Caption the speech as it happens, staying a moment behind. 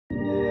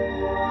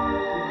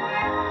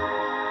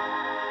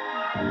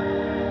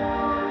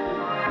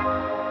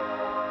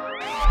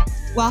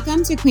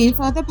Welcome to Queen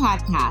Flow, the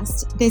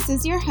podcast. This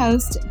is your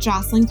host,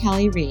 Jocelyn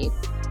Kelly Reed.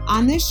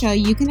 On this show,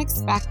 you can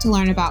expect to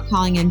learn about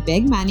calling in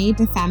big money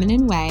the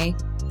feminine way,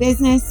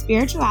 business,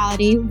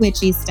 spirituality,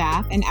 witchy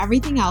stuff, and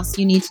everything else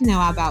you need to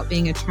know about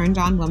being a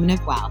turned-on woman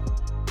of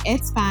wealth.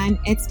 It's fun,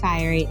 it's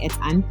fiery, it's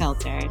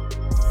unfiltered.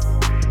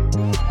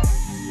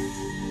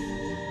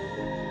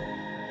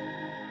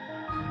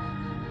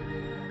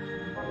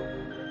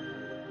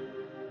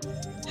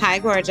 Hi,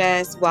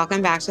 gorgeous.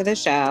 Welcome back to the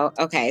show.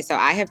 Okay, so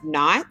I have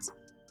not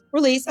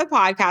released a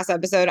podcast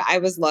episode. I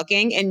was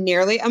looking in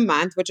nearly a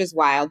month, which is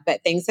wild,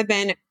 but things have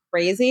been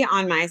crazy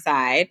on my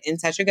side in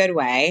such a good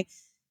way.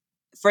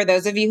 For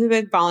those of you who've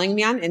been following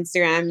me on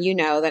Instagram, you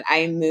know that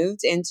I moved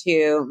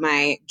into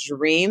my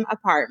dream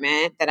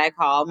apartment that I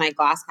call my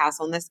glass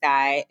castle in the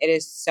sky. It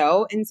is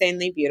so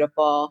insanely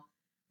beautiful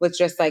with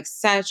just like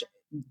such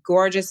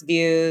gorgeous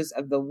views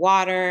of the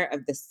water,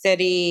 of the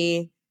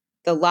city,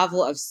 the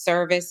level of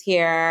service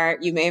here.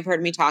 You may have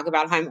heard me talk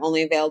about how I'm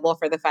only available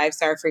for the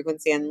 5-star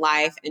frequency in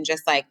life and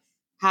just like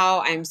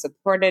how I'm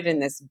supported in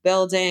this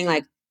building.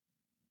 Like,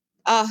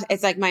 oh,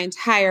 it's like my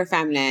entire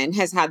feminine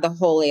has had the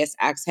holiest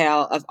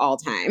exhale of all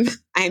time.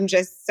 I'm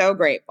just so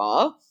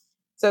grateful.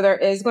 So there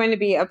is going to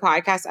be a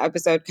podcast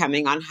episode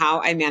coming on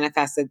how I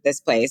manifested this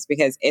place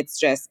because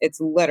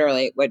it's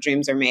literally what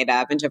dreams are made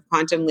of. And to have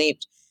quantum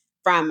leaped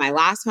from my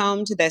last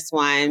home to this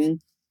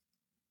one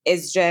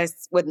is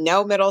just with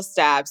no middle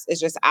steps is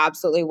just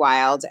absolutely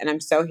wild. And I'm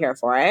so here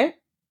for it.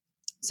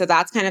 So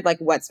that's kind of like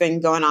what's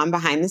been going on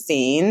behind the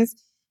scenes.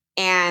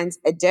 And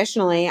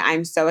additionally,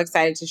 I'm so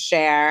excited to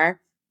share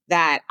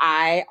that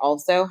I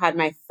also had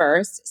my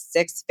first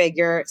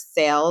 6-figure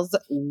sales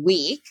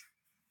week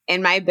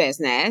in my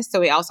business.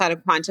 So we also had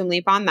a quantum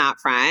leap on that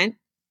front.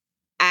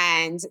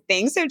 And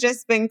things have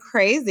just been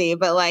crazy,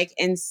 but like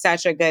in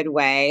such a good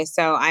way.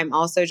 So I'm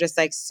also just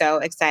like so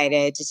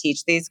excited to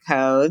teach these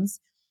codes.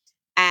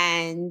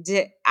 And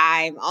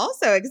I'm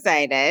also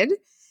excited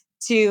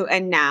to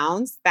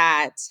announce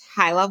that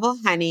High Level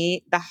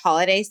Honey, the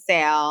holiday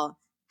sale,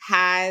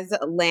 has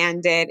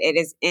landed. It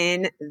is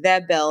in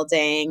the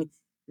building.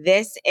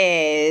 This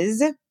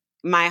is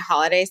my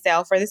holiday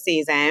sale for the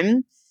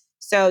season.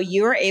 So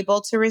you are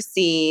able to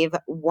receive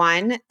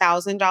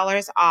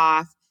 $1,000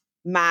 off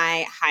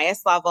my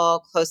highest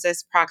level,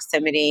 closest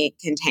proximity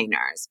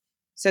containers.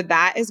 So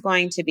that is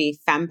going to be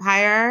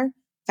Fempire,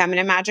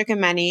 Feminine Magic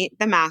and Money,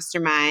 the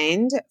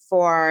mastermind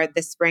for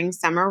the spring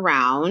summer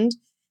round.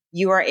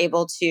 You are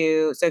able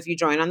to, so if you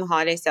join on the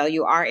holiday sale,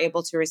 you are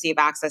able to receive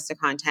access to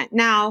content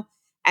now.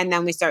 And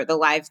then we start the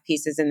live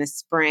pieces in the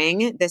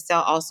spring. This sale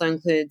also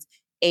includes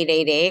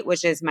 888,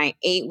 which is my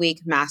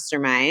 8-week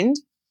mastermind.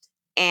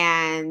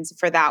 And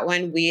for that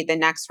one, the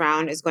next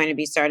round is going to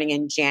be starting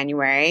in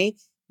January.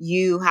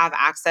 You have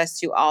access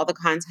to all the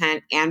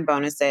content and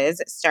bonuses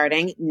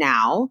starting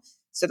now.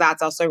 So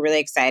that's also really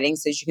exciting.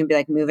 So you can be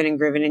like moving and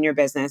grooving in your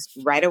business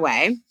right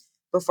away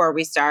before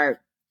we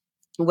start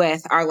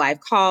with our live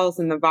calls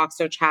and the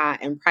Voxer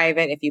chat in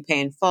private if you pay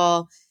in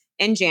full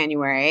in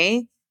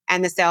January.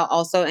 And the sale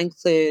also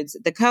includes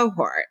the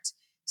cohort.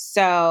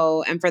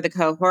 So, and for the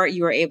cohort,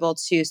 you are able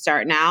to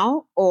start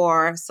now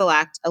or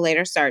select a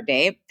later start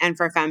date. And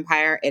for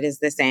Fempire, it is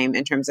the same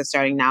in terms of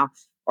starting now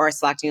or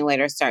selecting a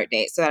later start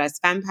date. So that is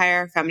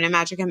Fempire, Feminine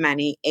Magic and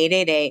Money,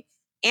 888,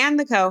 and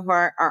the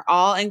cohort are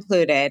all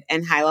included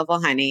in High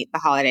Level Honey, the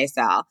holiday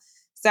sale.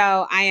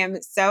 So I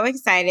am so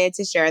excited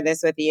to share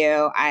this with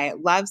you. I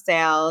love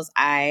sales.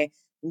 I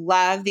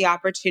love the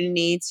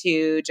opportunity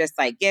to just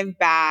like give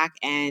back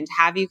and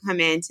have you come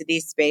into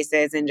these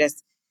spaces and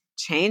just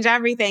change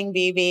everything,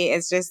 BB.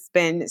 It's just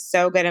been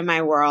so good in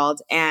my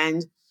world.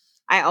 And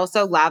I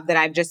also love that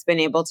I've just been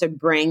able to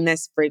bring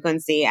this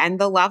frequency and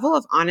the level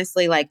of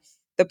honestly like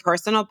the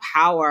personal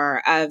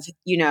power of,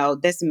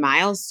 this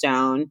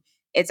milestone.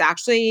 It's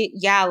actually,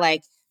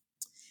 like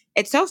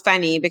it's so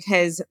funny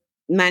because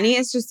money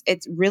is just,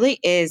 it really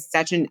is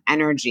such an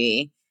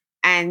energy.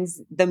 And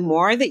the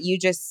more that you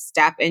just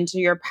step into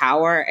your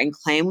power and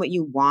claim what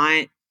you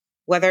want,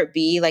 whether it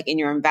be like in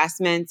your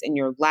investments, in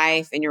your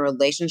life, in your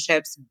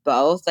relationships,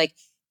 both, like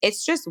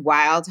it's just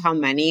wild how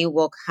money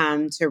will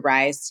come to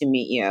rise to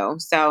meet you.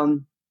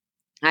 So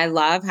I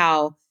love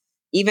how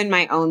even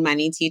my own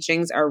money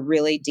teachings are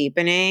really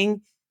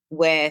deepening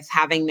with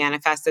having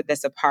manifested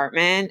this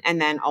apartment. And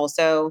then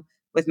also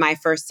with my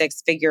first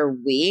 6-figure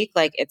week,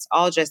 like it's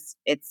all just,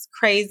 it's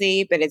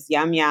crazy, but it's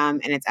yum,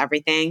 yum. And it's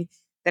everything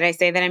that I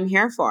say that I'm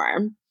here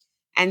for.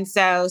 And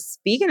so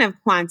speaking of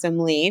quantum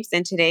leaps,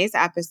 in today's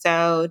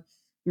episode,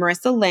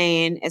 Marissa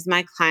Lane is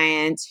my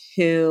client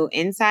who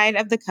inside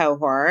of the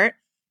cohort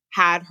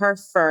had her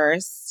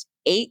first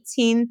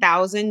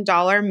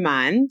 $18,000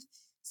 month.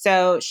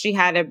 So she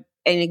had an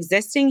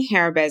existing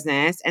hair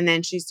business, and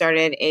then she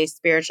started a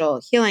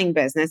spiritual healing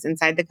business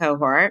inside the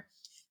cohort.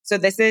 So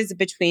this is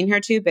between her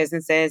two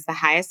businesses, the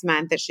highest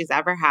month that she's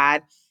ever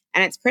had.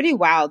 And it's pretty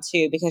wild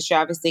too, because she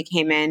obviously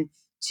came in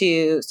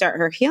to start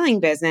her healing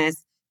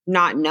business,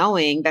 not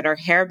knowing that her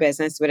hair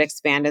business would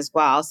expand as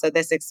well. So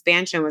this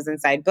expansion was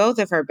inside both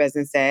of her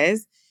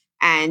businesses.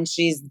 And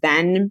she's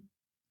then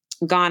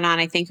gone on.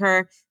 I think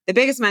the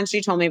biggest month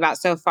she told me about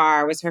so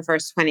far was her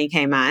first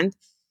 20K month.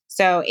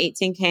 So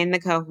 18K in the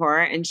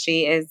cohort, and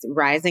she is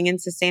rising in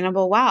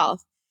sustainable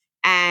wealth.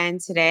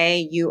 And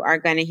today you are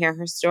going to hear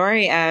her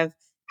story of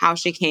how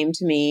she came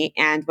to me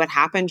and what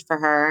happened for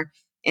her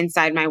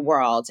inside my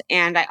world.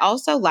 And I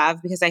also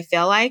love, because I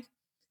feel like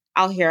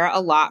I'll hear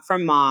a lot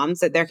from moms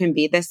that there can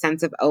be this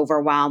sense of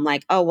overwhelm,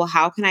 like, oh, well,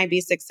 how can I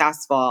be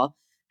successful?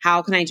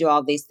 How can I do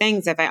all these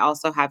things if I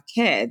also have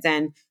kids?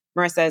 And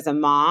Marissa is a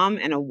mom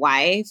and a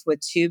wife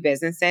with 2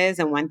 businesses.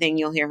 And one thing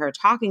you'll hear her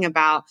talking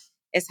about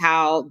is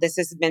how this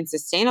has been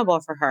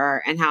sustainable for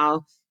her and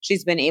how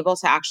she's been able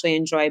to actually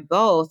enjoy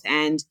both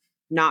and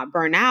not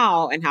burn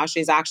out, and how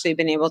she's actually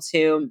been able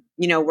to,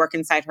 work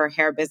inside her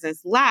hair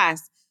business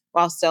less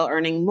while still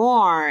earning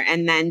more.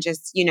 And then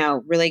just,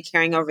 really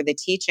carrying over the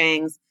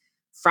teachings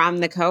from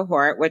the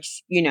cohort,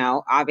 which,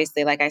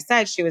 obviously, like I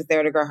said, she was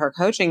there to grow her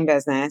coaching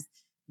business.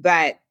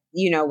 But,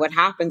 what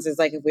happens is,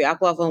 like, if we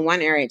up level in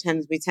one area,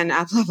 we tend to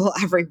up level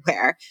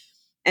everywhere.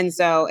 And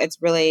so it's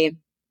really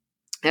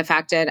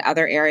affected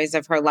other areas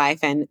of her life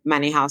and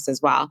money house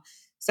as well.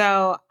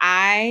 So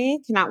I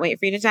cannot wait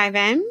for you to dive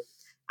in.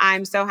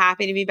 I'm so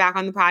happy to be back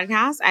on the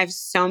podcast. I have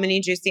so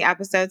many juicy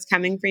episodes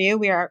coming for you.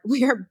 We are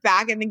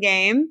back in the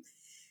game.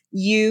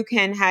 You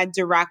can head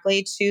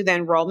directly to the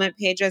enrollment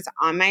pages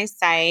on my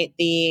site.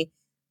 The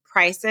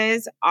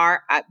prices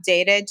are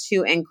updated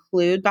to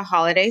include the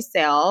holiday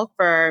sale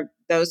for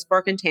those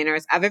 4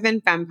 containers. Other than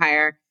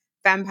Fempire,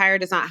 Fempire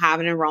does not have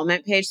an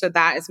enrollment page. So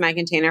that is my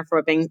container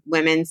for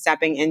women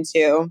stepping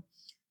into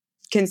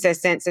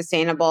consistent,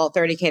 sustainable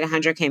 30K to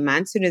 100K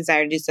months who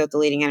desire to do so with the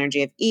leading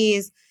energy of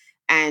ease.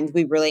 And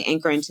we really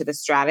anchor into the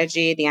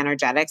strategy, the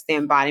energetics, the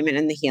embodiment,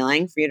 and the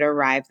healing for you to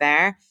arrive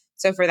there.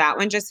 So for that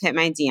one, just hit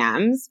my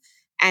DMs.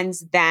 And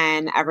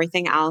then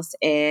everything else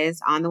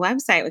is on the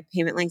website with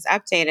payment links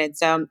updated.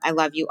 So I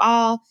love you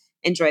all.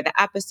 Enjoy the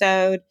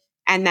episode.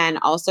 And then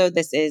also,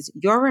 this is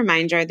your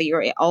reminder that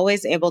you're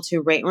always able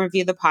to rate and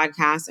review the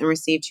podcast and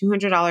receive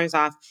 $200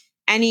 off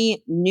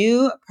any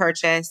new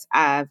purchase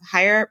of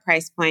higher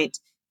price point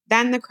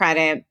than the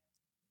credit,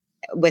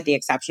 with the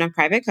exception of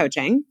private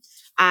coaching.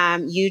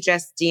 You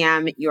just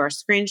DM your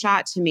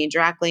screenshot to me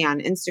directly on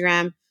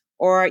Instagram,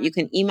 or you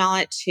can email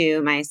it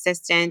to my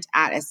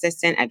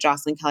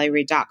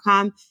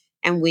assistant@jocelynkellyreid.com,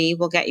 and we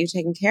will get you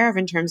taken care of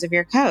in terms of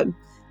your code.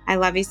 I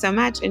love you so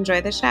much. Enjoy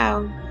the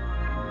show.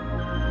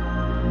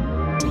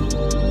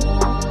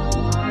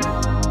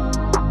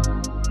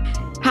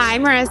 Hi,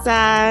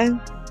 Marissa.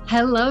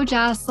 Hello,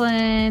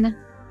 Jocelyn.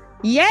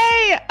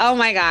 Yay. Oh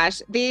my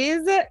gosh.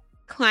 These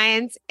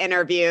client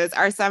interviews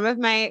are some of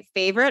my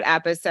favorite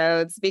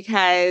episodes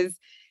because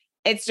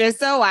it's just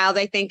so wild.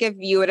 I think if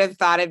you would have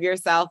thought of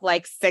yourself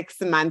like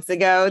 6 months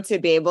ago to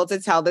be able to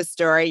tell the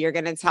story you're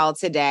going to tell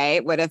today,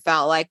 it would have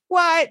felt like,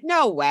 what?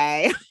 No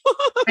way.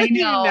 I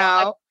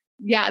know.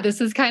 Yeah, this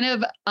is kind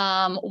of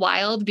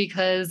wild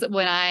because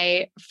when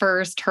I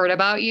first heard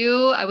about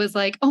you, I was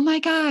like, oh my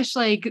gosh,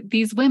 like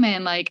these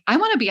women, like I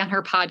want to be on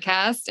her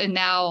podcast. And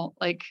now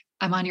like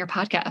I'm on your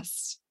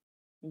podcast.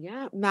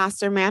 Yeah,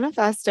 master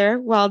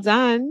manifester. Well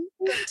done.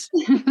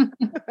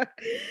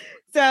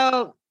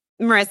 So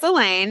Marissa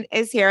Lane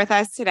is here with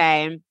us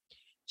today.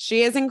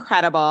 She is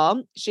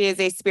incredible. She is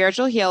a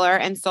spiritual healer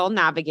and soul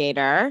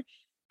navigator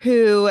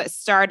who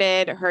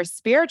started her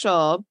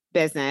spiritual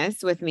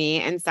business with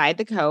me inside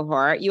the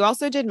cohort. You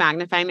also did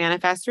Magnify,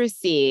 Manifest,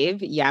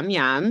 Receive. Yum,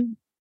 yum.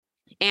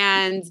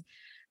 And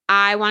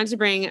I wanted to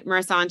bring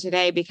Marissa on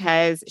today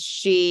because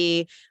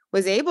she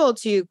was able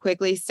to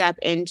quickly step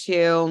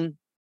into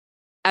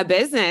a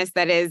business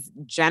that is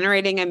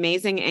generating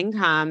amazing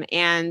income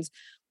and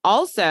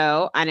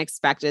also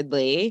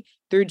unexpectedly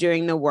through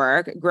doing the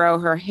work, grow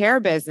her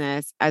hair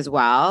business as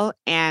well.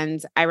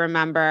 And I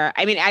remember,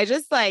 I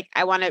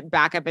want to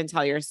back up and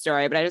tell your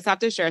story, but I just have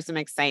to share some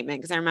excitement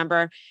because I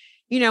remember,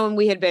 when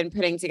we had been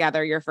putting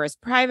together your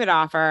first private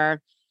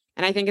offer,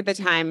 and I think at the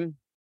time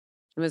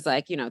it was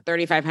like,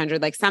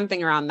 3,500, like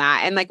something around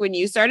that. And like when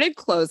you started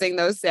closing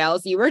those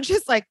sales, you were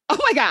just like, oh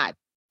my God,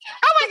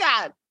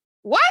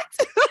 what?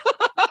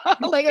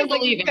 Like, I was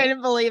like, you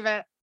couldn't believe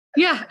it.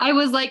 Yeah. I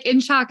was like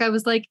in shock. I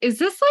was like, is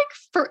this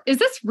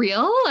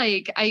real?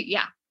 Like,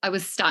 I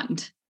was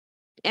stunned.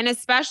 And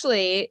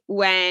especially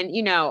when,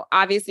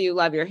 obviously you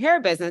love your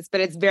hair business, but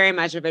it's very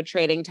much of a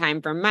trading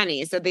time for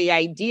money. So the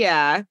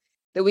idea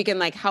that we can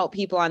like help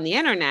people on the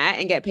internet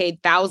and get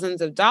paid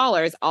thousands of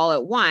dollars all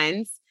at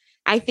once,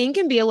 I think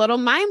can be a little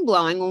mind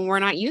blowing when we're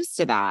not used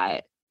to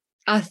that.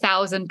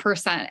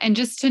 1,000%. And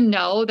just to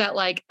know that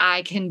like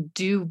I can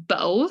do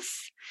both.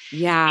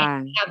 Yeah.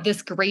 And have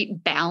this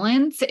great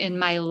balance in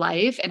my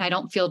life and I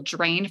don't feel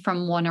drained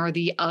from one or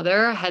the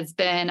other has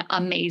been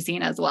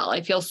amazing as well.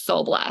 I feel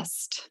so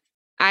blessed.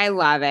 I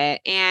love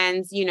it.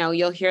 And,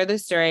 you'll hear the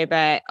story,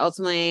 but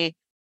ultimately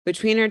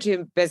between her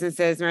 2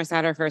 businesses, Marissa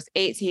had her first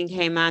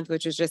 18K month,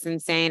 which is just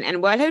insane.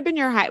 And what had been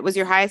your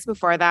highest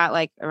before that,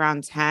 like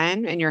around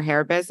 10 in your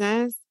hair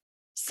business?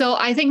 So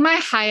I think my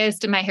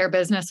highest in my hair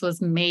business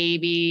was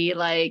maybe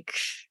like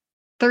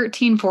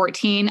 13,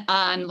 14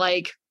 on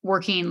like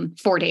working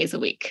 4 days a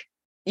week.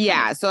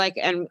 Yeah. So like,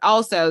 and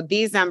also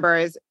these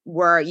numbers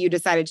were, you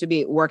decided to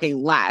be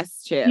working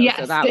less too. Yes,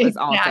 So that was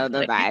also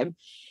the exactly. vibe.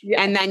 Yes.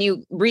 And then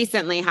you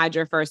recently had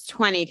your first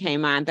 20K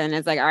month and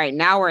it's like, all right,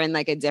 now we're in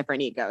like a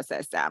different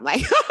ecosystem.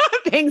 Like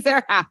things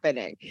are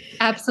happening.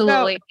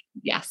 Absolutely. So,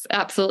 Yes,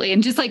 absolutely.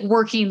 And just like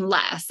working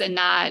less and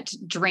not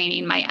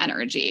draining my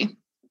energy.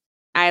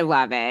 I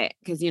love it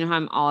because you know how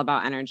I'm all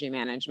about energy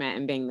management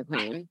and being the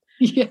queen.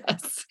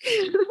 Yes.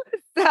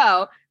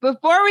 So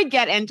before we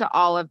get into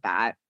all of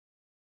that,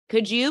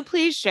 could you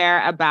please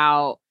share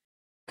about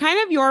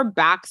kind of your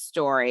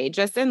backstory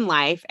just in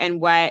life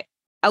and what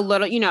a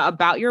little,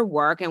 about your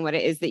work and what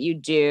it is that you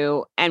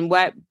do and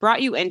what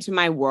brought you into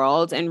my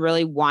world and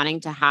really wanting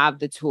to have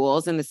the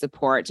tools and the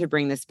support to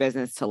bring this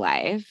business to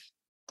life?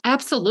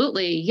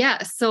 Absolutely.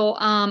 Yes. So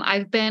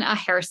I've been a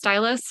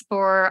hairstylist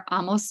for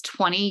almost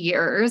 20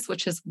 years,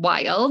 which is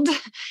wild,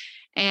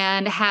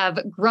 and have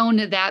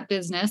grown that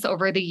business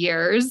over the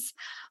years.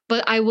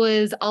 But I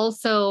was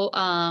also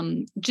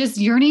just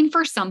yearning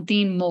for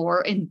something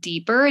more and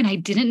deeper. And I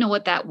didn't know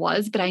what that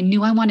was, but I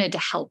knew I wanted to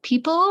help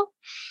people.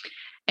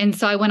 And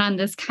so I went on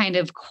this kind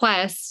of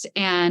quest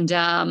and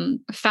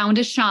found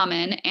a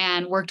shaman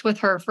and worked with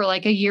her for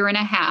like a year and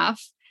a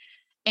half.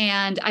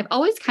 And I've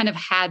always kind of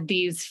had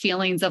these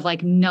feelings of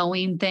like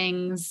knowing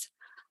things.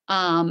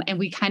 And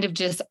we kind of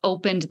just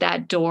opened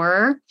that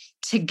door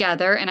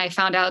together. And I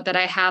found out that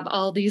I have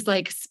all these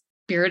like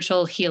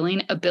spiritual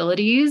healing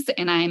abilities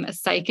and I'm a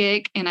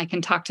psychic and I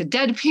can talk to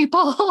dead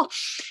people.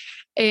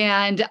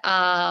 And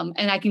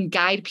I can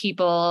guide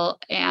people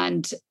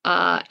and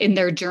in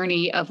their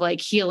journey of like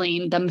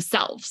healing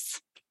themselves.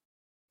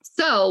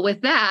 So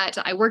with that,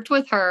 I worked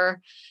with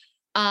her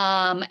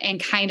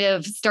and kind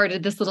of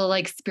started this little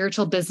like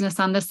spiritual business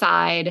on the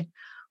side,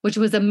 which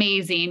was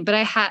amazing. But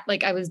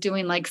I was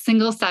doing like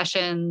single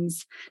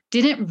sessions,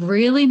 didn't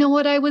really know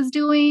what I was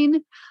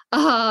doing.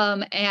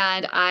 And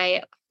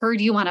I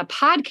heard you on a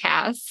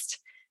podcast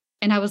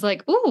and I was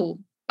like, ooh,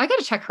 I got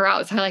to check her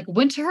out. So I like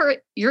went to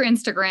your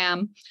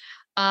Instagram,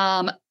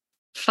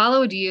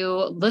 followed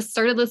you,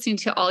 started listening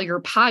to all your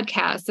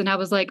podcasts. And I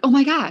was like, oh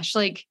my gosh,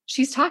 like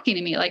she's talking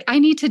to me. Like I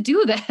need to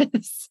do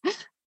this.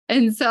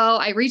 And so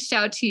I reached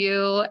out to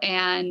you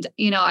and,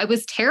 I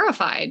was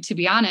terrified, to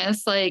be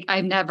honest. Like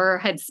I've never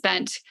had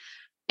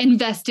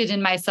invested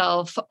in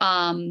myself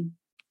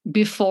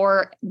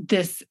before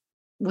this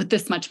with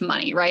this much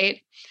money.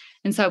 Right.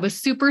 And so I was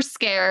super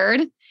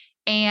scared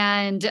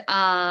and,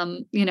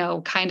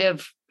 kind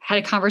of had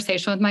a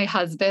conversation with my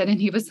husband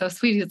and he was so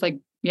sweet. He was like,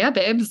 yeah,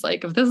 babes,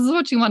 like if this is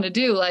what you want to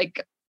do,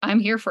 like I'm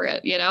here for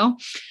it,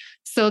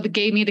 So that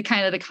gave me the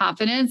kind of the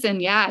confidence.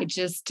 And yeah, I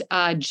just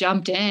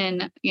jumped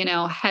in,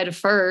 head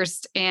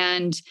first.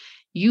 And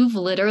you've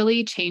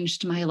literally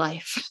changed my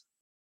life.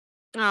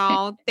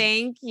 Oh,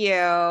 thank you.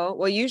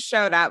 Well, you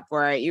showed up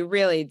for it. You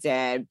really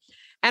did.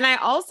 And I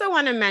also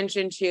want to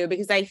mention too,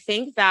 because I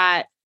think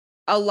that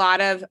a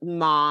lot of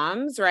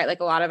moms, right?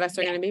 Like a lot of us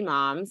are going to be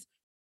moms.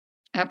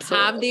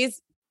 Absolutely. Have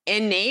these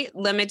innate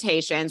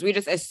limitations. We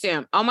just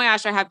assume, oh my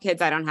gosh, I have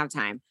kids. I don't have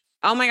time.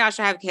 Oh my gosh,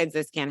 I have kids.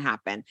 This can't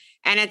happen.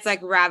 And it's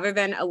like, rather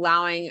than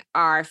allowing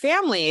our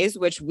families,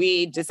 which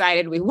we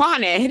decided we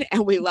wanted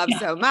and we love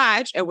so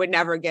much and would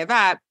never give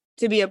up,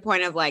 to be a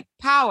point of like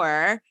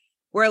power,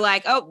 we're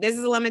like, oh, this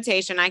is a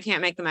limitation. I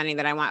can't make the money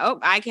that I want. Oh,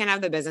 I can't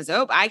have the business.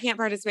 Oh, I can't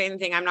participate in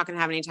the thing. I'm not going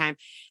to have any time.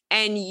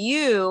 And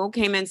you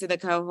came into the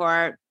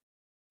cohort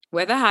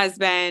with a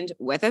husband,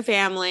 with a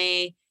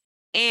family,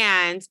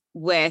 and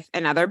with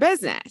another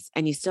business.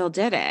 And you still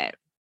did it.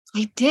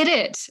 I did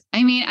it.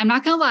 I mean, I'm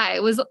not going to lie.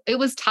 It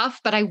was tough,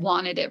 but I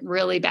wanted it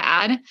really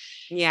bad.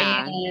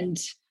 Yeah. And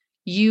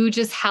you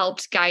just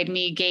helped guide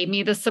me, gave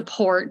me the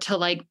support to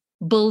like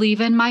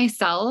believe in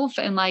myself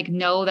and like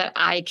know that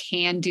I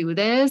can do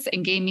this,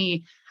 and gave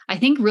me, I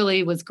think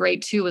really was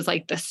great too, was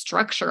like the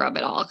structure of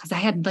it all. Cause I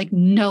had like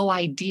no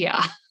idea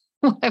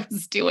what I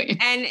was doing.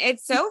 And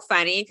it's so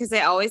funny because they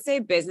always say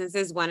business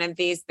is one of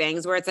these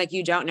things where it's like,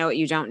 you don't know what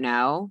you don't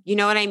know. You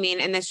know what I mean?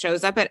 And this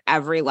shows up at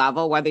every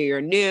level, whether you're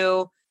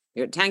new,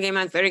 you're 10K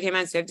months, 30K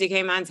months,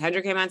 50K months,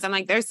 100K months. I'm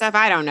like, there's stuff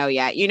I don't know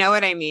yet. You know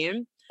what I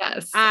mean?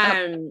 Yes.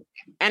 And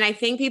I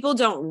think people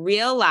don't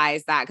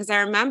realize that, because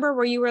I remember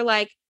where you were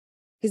like,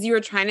 because you were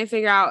trying to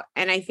figure out,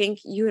 and I think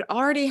you had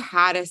already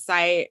had a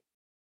site,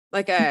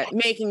 like a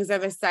makings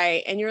of a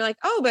site. And you're like,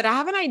 oh, but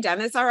haven't I done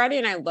this already?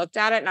 And I looked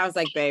at it and I was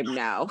like, babe,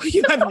 no,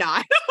 you have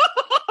not.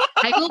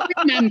 I will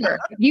remember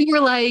you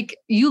were like,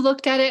 you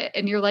looked at it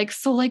and you're like,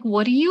 so like,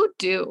 what do you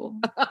do?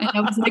 And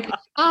I was like,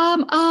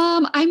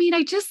 I mean,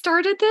 I just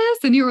started this.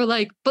 And you were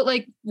like, but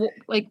like,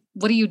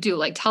 what do you do?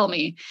 Like, tell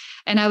me.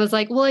 And I was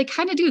like, well, I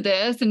kind of do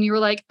this. And you were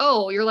like,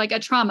 oh, you're like a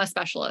trauma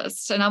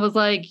specialist. And I was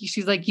like,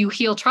 she's like, you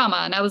heal trauma.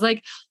 And I was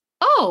like,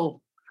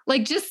 oh,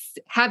 like just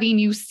having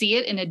you see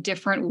it in a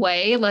different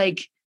way,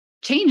 like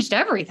changed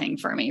everything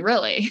for me,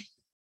 really.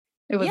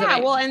 It was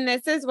amazing. Well, and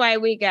this is why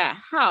we get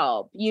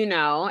help,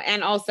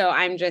 and also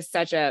I'm just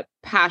such a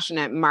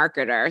passionate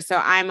marketer.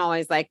 So I'm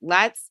always like,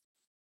 let's,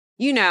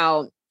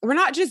 we're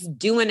not just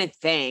doing a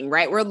thing,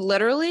 right? We're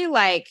literally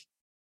like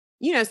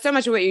so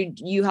much of what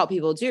you help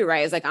people do,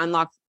 right, is like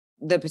unlock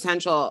the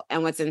potential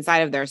and what's inside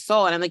of their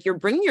soul. And I'm like, you're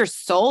bringing your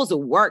soul's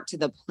work to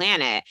the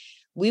planet.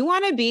 We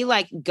want to be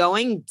like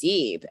going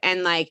deep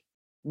and like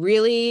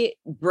really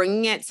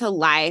bringing it to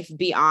life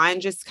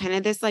beyond just kind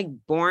of this like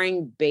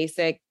boring,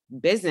 basic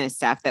business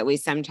stuff that we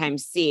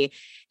sometimes see.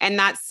 And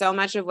that's so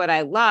much of what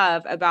I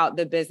love about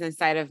the business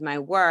side of my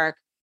work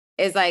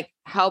is like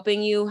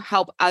helping you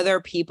help other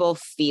people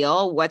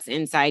feel what's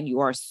inside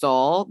your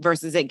soul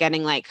versus it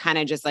getting like kind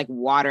of just like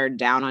watered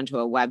down onto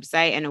a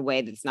website in a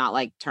way that's not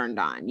like turned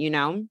on,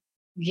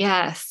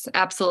 Yes,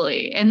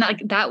 absolutely. And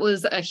like that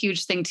was a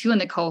huge thing too in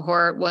the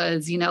cohort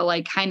was,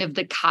 like kind of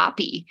the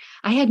copy.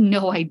 I had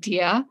no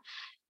idea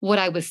what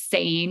I was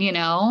saying,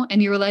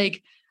 and you were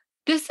like,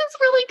 this is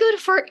really good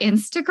for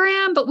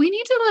Instagram, but we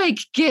need to like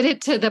get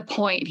it to the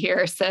point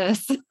here,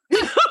 sis.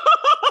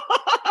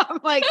 I'm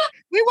like,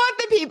 we want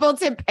the people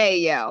to pay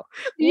you.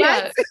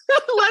 Yes.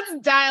 Let's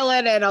dial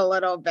it in a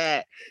little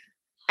bit.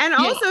 And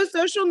also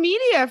social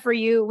media for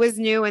you was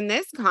new in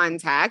this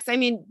context. I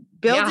mean,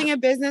 building a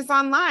business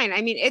online.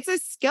 I mean, it's a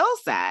skill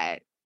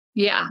set.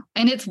 Yeah.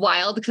 And it's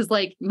wild because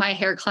like my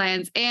hair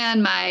clients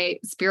and my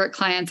spirit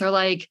clients are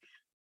like,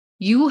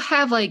 you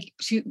have like,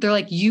 they're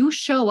like, you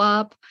show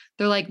up.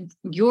 They're like,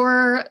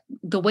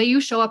 the way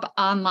you show up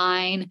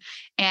online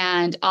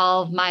and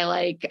all of my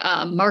like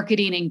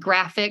marketing and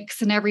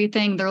graphics and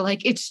everything. They're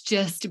like, it's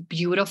just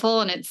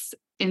beautiful. And it's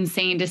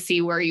insane to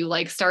see where you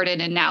like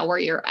started and now where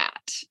you're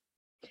at.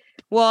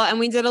 Well, and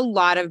we did a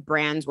lot of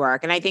brand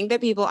work. And I think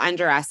that people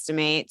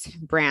underestimate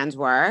brand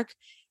work,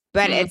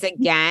 but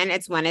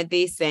it's one of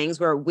these things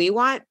where we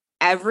want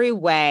every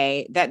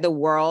way that the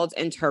world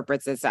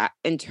interprets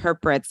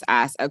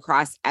us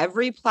across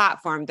every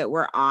platform that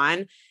we're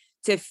on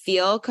to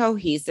feel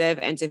cohesive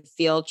and to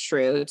feel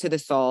true to the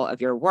soul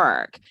of your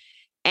work.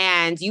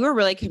 And you were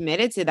really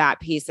committed to that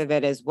piece of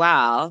it as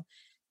well.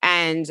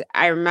 And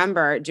I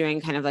remember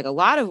doing kind of like a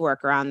lot of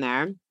work around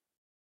there.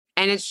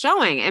 And it's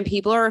showing and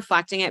people are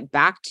reflecting it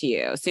back to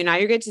you. So now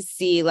you're good to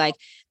see like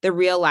the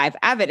real live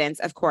evidence,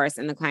 of course,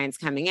 in the clients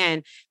coming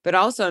in, but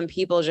also in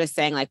people just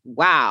saying like,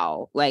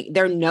 wow, like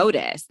they're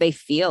noticed, they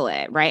feel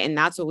it, right? And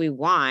that's what we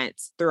want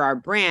through our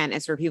brand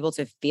is for people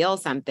to feel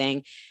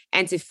something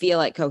and to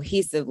feel it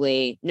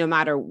cohesively, no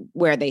matter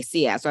where they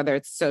see us, whether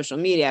it's social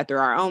media, through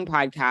our own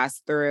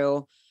podcast,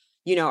 through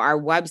our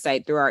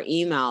website, through our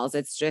emails.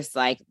 It's just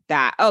like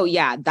that. Oh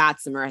yeah,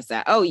 that's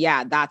Marissa. Oh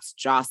yeah, that's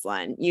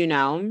Jocelyn,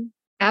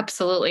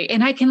 Absolutely.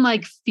 And I can I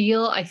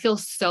feel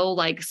so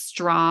like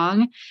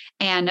strong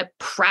and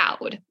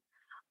proud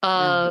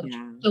of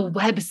the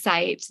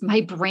website,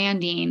 my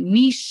branding,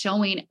 me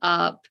showing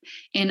up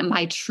in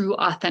my true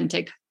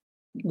authentic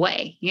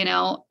way.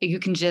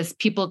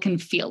 People can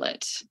feel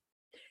it.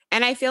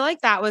 And I feel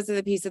like that was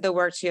the piece of the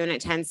work too. And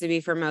it tends to be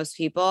for most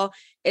people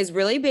is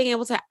really being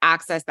able to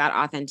access that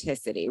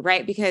authenticity,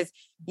 right? Because,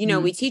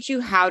 we teach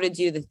you how to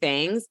do the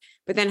things,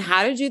 but then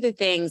how to do the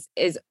things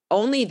is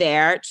only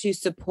there to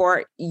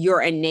support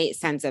your innate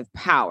sense of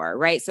power,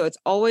 right? So it's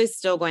always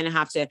still going to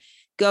have to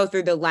go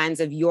through the lens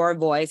of your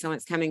voice and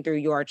what's coming through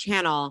your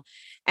channel.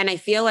 And I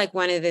feel like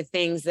one of the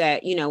things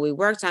that, we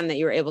worked on that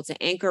you were able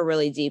to anchor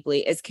really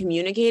deeply is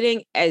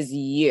communicating as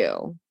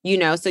you,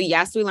 so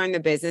yes, we learned the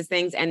business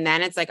things and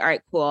then it's like, all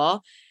right,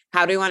 cool.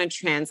 How do we want to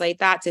translate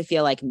that to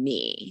feel like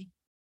me?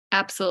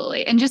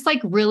 Absolutely. And just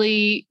like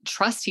really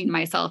trusting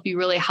myself, you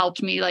really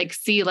helped me like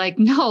see like,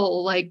 no,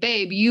 like,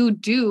 babe, you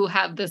do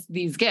have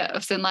these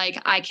gifts and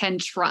like, I can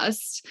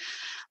trust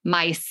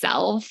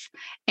myself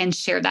and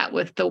share that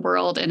with the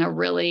world in a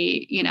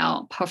really,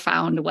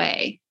 profound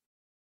way.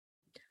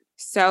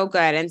 So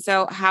good. And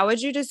so how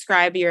would you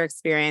describe your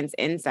experience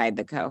inside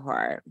the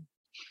cohort?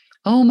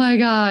 Oh my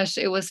gosh,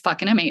 it was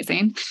fucking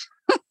amazing.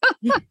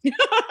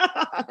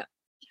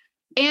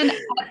 And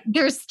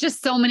there's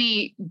just so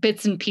many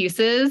bits and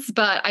pieces,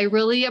 but I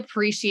really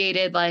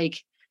appreciated like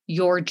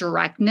your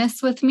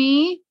directness with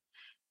me.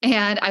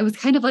 And I was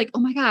kind of like, oh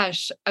my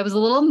gosh, I was a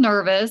little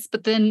nervous,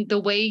 but then the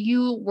way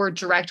you were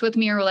direct with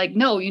me or like,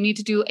 no, you need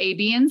to do A,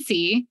 B, and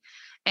C.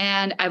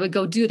 And I would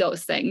go do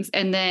those things.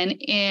 And then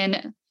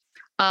in,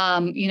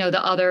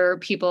 the other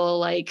people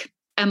like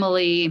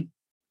Emily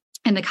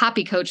and the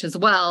copy coach as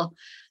well,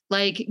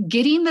 like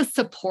getting the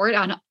support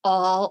on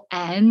all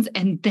ends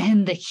and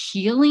then the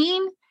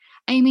healing.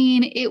 I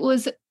mean, it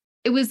was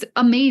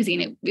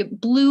amazing. It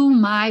blew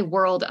my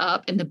world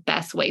up in the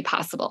best way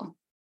possible.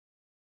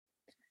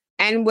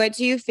 And what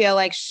do you feel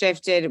like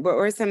shifted? What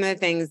were some of the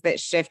things that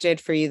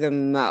shifted for you the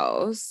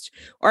most,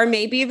 or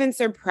maybe even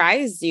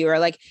surprised you, or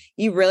like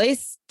you really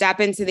step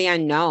into the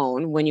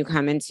unknown when you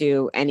come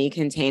into any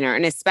container?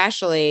 And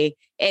especially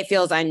it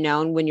feels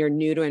unknown when you're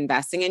new to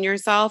investing in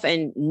yourself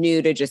and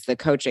new to just the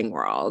coaching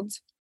world.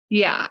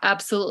 Yeah,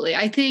 absolutely.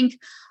 I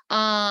think,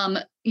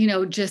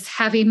 just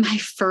having my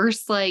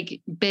first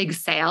like big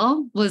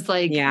sale was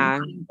like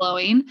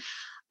blowing.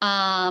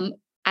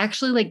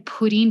 Actually like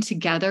putting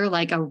together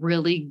like a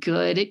really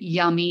good,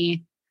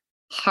 yummy,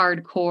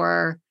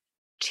 hardcore,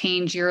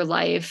 change your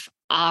life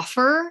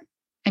offer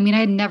I mean, I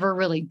had never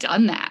really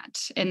done that.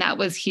 And that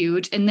was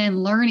huge. And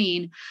then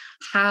learning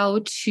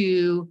how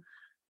to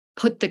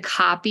put the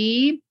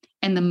copy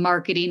and the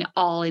marketing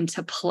all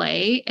into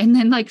play and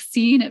then like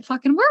seeing it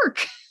fucking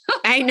work.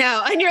 I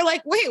know. And you're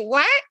like, wait,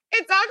 what?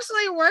 It's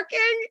actually working?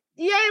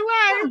 Yay,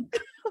 what?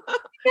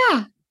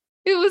 Yeah.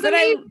 It was But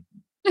amazing.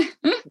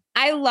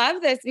 I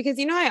love this because,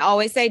 you know, I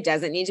always say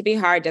doesn't need to be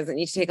hard, doesn't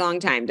need to take a long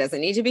time,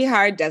 doesn't need to be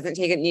hard,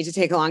 need to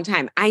take a long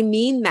time. I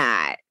mean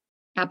that.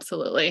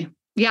 Absolutely.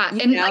 Yeah.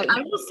 You And know, like,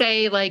 I will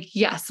say like,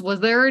 yes,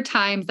 was there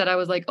times that I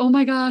was like, oh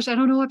my gosh, I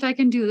don't know if I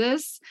can do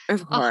this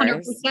of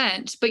course.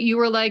 100%, but you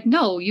were like,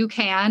 no, you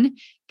can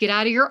get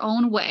out of your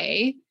own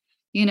way.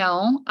 You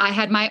know, I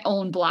had my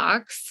own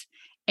blocks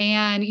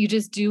and you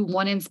just do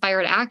one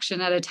inspired action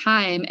at a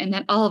time. And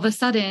then all of a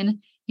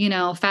sudden, you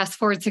know, fast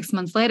forward 6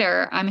 months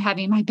later, I'm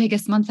having my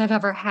biggest month I've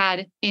ever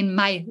had in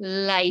my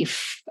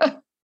life.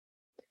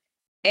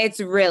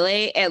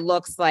 It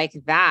looks like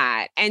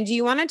that. And do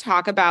you want to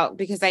talk about,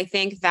 because I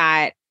think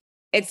that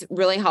it's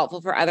really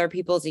helpful for other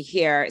people to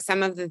hear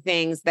some of the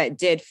things that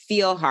did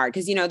feel hard.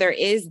 Cause you know, there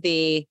is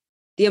the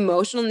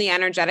emotional and the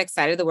energetic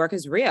side of the work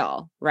is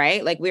real,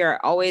 right? Like I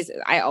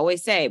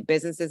always say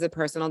business is a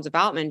personal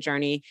development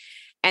journey.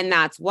 And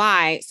that's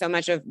why so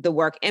much of the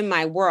work in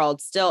my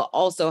world still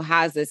also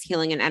has this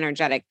healing and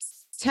energetic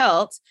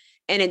tilt,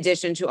 in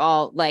addition to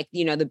all like,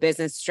 you know, the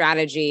business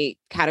strategy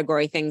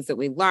category things that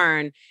we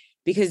learn,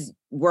 because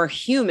we're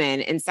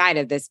human inside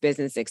of this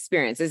business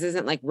experience. This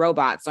isn't like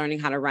robots learning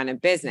how to run a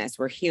business.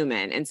 We're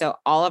human. And so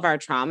all of our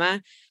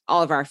trauma,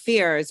 all of our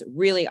fears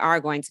really are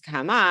going to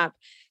come up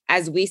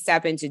as we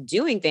step into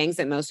doing things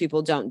that most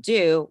people don't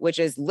do, which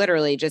is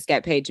literally just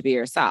get paid to be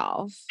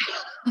yourself.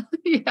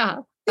 Yeah,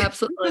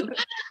 absolutely.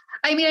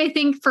 I mean, I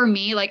think for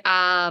me, like,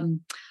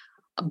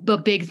 the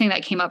big thing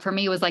that came up for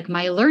me was like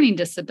my learning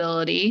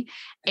disability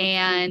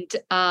and,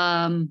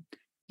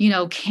 you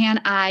know,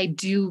 can I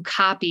do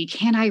copy?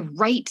 Can I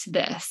write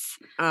this?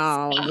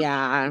 Oh,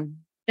 yeah.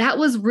 That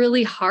was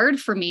really hard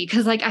for me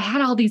because like I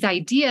had all these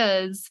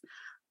ideas,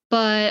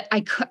 but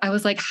I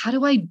was like, how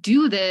do I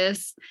do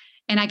this?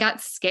 And I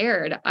got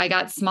scared. I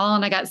got small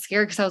and I got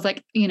scared because I was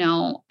like, you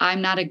know,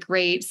 I'm not a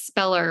great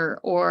speller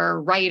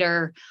or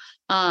writer.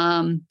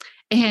 And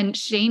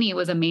Shani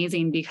was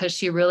amazing because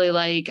she really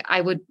like,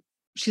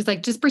 she's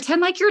like, just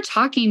pretend like you're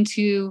talking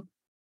to,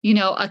 you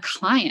know, a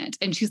client.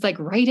 And she's like,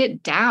 write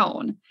it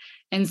down.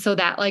 And so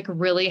that like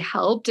really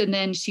helped. And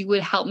then she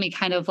would help me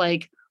kind of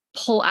like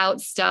pull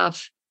out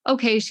stuff.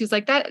 Okay. She's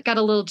like, that got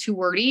a little too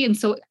wordy. And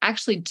so it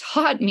actually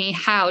taught me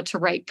how to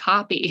write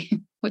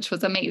copy, which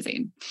was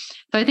amazing.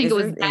 So I think it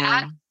was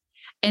that. Yeah.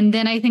 And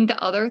then I think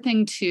the other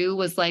thing too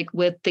was like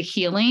with the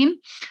healing.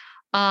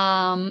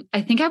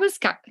 I think I was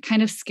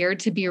kind of scared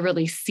to be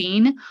really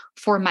seen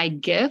for my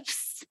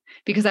gifts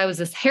because I was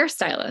this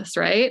hairstylist,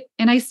 right?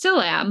 And I still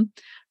am,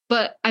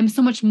 but I'm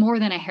so much more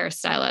than a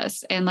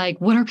hairstylist. And like,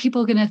 what are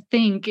people going to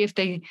think if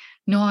they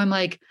know I'm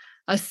like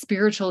a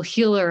spiritual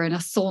healer and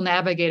a soul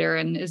navigator?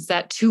 And is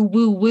that too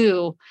woo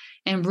woo?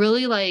 And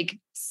really like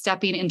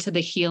stepping into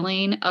the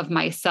healing of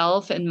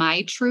myself and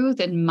my truth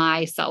and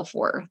my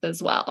self-worth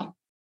as well.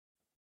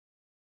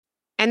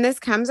 And this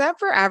comes up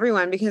for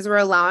everyone because we're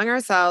allowing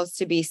ourselves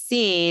to be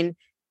seen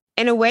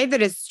in a way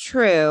that is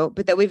true,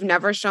 but that we've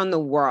never shown the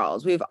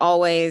world. We've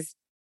always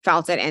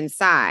felt it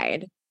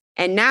inside.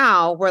 And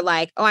now we're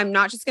like, oh, I'm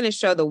not just going to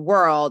show the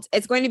world.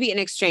 It's going to be in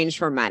exchange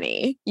for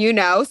money, you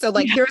know? So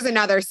like, here's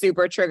another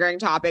super triggering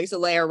topic to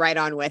layer right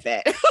on with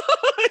it.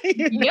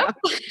 Yep,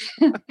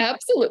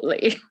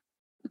 absolutely.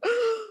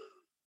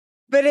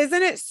 But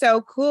isn't it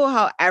so cool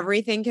how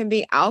everything can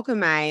be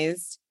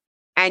alchemized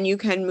and you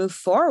can move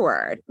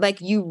forward?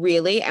 Like you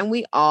really, and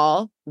we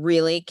all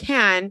really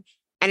can.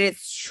 And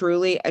it's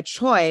truly a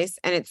choice.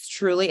 And it's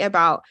truly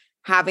about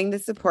having the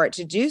support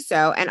to do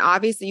so. And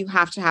obviously you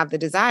have to have the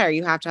desire,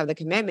 you have to have the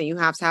commitment, you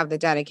have to have the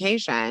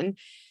dedication.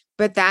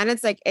 But then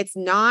it's like, it's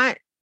not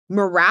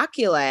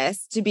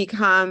miraculous to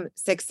become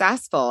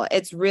successful.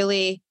 It's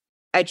really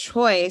a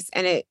choice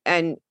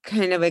and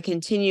kind of a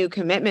continued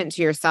commitment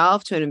to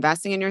yourself, to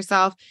investing in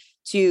yourself,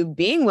 to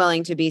being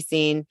willing to be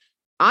seen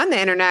on the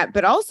internet,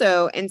 but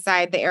also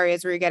inside the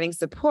areas where you're getting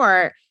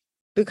support,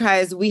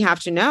 because we have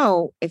to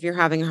know if you're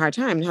having a hard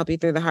time and help you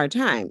through the hard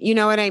time. You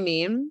know what I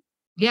mean?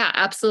 Yeah,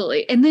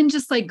 absolutely. And then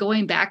just like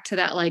going back to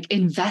that, like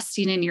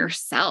investing in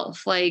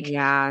yourself, like,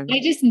 yeah,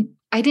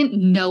 I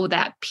didn't know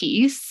that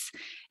piece.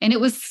 And it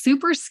was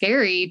super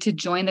scary to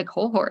join the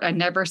cohort. I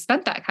never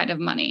spent that kind of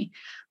money.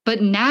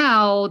 But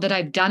now that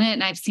I've done it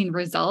and I've seen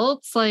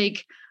results,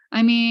 like,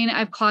 I mean,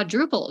 I've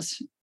quadrupled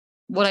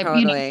what I've,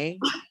 you know,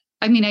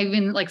 I mean, I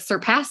even like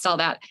surpassed all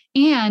that.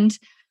 And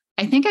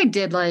I think I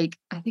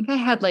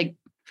had like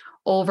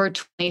over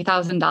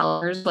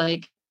 $20,000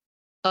 like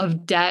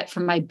of debt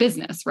from my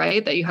business,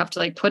 right? That you have to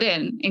like put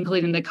in,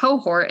 including the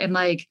cohort. And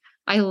like,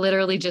 I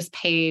literally just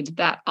paid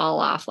that all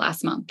off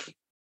last month.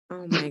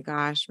 Oh my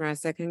gosh,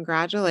 Marissa,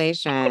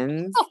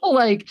 congratulations.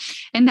 Like,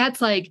 and that's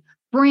like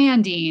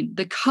branding,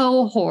 the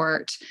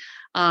cohort,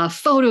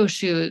 photo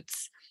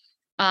shoots,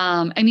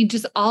 I mean,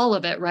 just all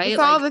of it, right? It's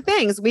all the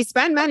things. We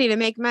spend money to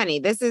make money.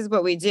 This is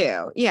what we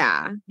do.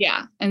 Yeah.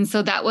 Yeah. And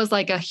so that was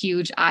like a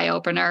huge eye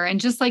opener.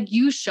 And just like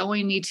you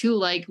showing me too,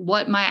 like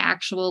what my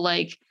actual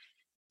like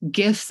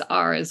gifts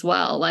are as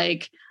well.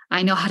 Like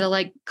I know how to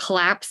like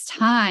collapse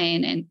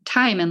time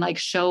and like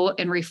show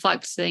and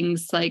reflect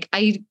things. Like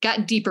I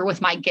got deeper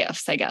with my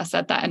gifts, I guess,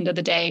 at the end of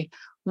the day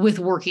with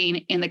working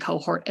in the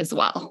cohort as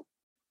well.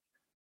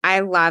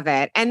 I love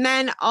it. And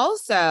then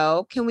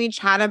also, can we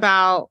chat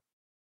about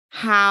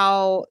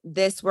how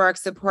this work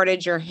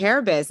supported your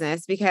hair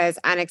business? Because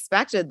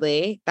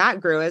unexpectedly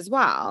that grew as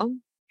well.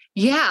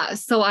 Yeah.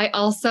 So I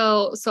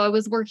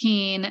was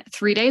working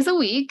 3 days a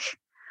week,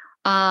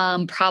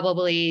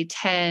 probably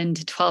 10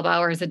 to 12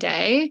 hours a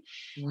day.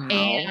 Wow.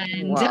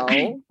 And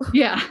Whoa.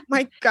 yeah,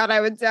 My God,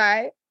 I would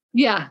die.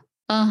 yeah.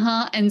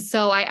 Uh-huh. And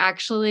so I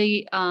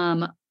actually,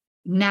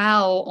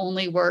 now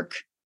only work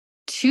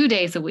 2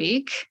 days a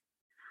week,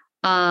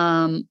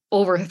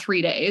 over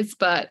 3 days,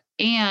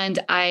 and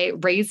I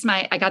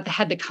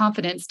had the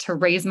confidence to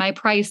raise my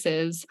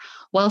prices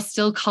while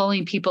still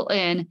calling people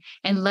in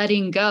and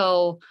letting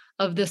go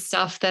of the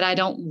stuff that I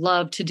don't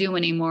love to do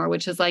anymore,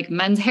 which is like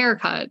men's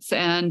haircuts.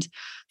 And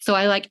so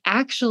I like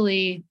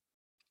actually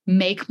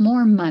make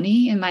more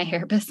money in my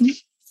hair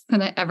business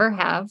than I ever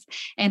have.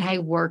 And I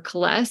work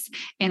less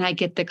and I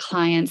get the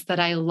clients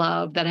that I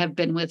love that have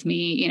been with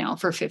me,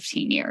 for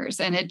 15 years.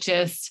 And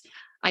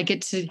I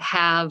get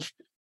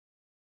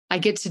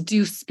to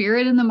do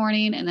spirit in the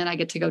morning and then I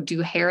get to go do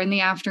hair in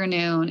the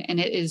afternoon. And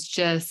it is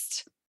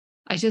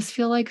I just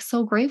feel like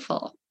so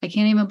grateful. I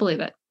can't even believe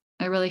it.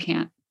 I really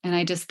can't. And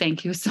I just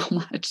thank you so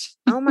much.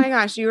 Oh my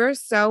gosh, you are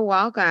so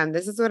welcome.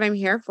 This is what I'm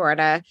here for,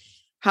 to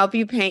help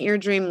you paint your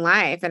dream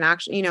life and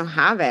actually,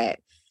 have it.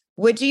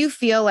 What do you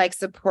feel like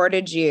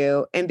supported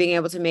you in being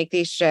able to make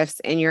these shifts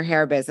in your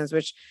hair business?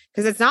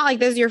 Because it's not like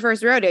this is your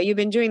first rodeo. You've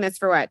been doing this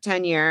for what,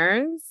 10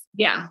 years?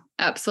 Yeah,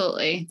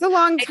 absolutely. It's a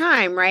long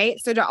time, right?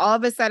 So to all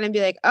of a sudden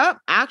be like, oh,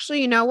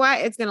 actually, you know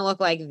what? It's going to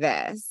look like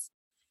this.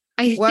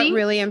 What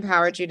really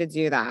empowered you to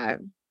do that?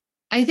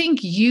 I think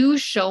you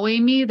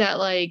showing me that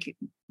like,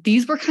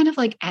 these were kind of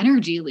like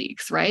energy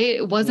leaks, right?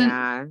 It wasn't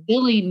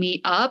filling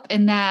me up,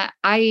 and that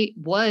I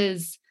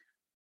was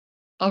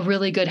a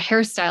really good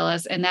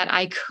hairstylist and that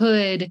I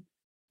could,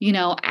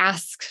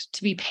 ask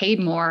to be paid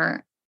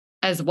more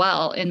as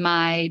well in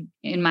my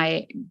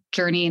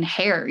journey in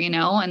hair,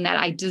 and that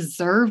I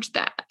deserved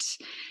that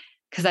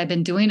because I've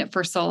been doing it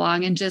for so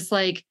long, and just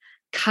like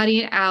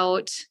cutting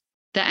out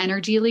the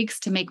energy leaks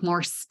to make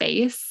more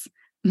space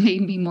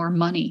made me more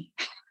money.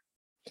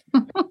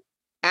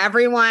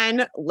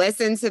 Everyone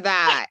listen to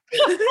that.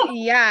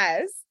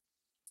 Yes.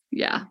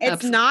 Yeah. It's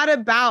absolutely. not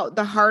about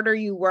the harder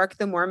you work,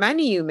 the more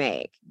money you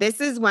make.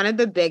 This is one of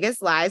the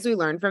biggest lies we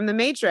learned from the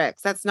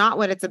Matrix. That's not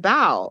what it's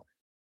about.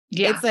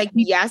 Yeah. It's like,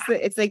 yes,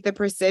 it's like the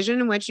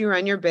precision in which you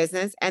run your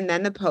business and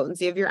then the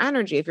potency of your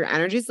energy. If your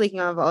energy is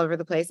leaking all over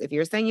the place, if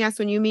you're saying yes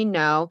when you mean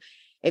no,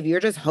 if you're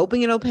just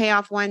hoping it'll pay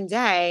off one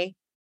day,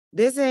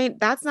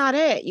 that's not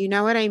it. You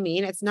know what I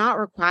mean? It's not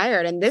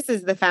required. And this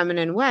is the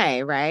feminine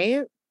way,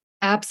 right?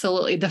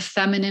 Absolutely. The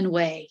feminine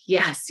way.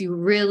 Yes. You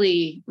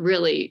really,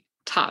 really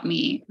taught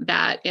me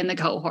that in the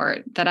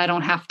cohort, that I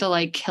don't have to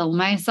like kill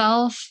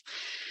myself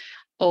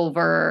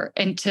over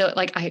until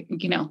like,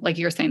 like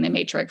you're saying, the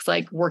Matrix,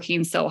 like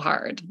working so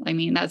hard. I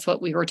mean, that's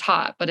what we were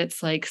taught, but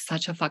it's like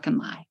such a fucking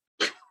lie.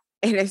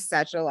 It is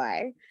such a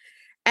lie.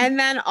 And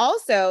then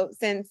also,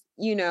 since,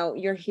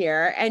 you're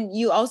here and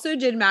you also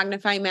did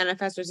Magnifying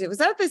Manifestors, was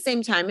that at the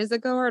same time as the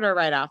cohort or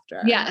right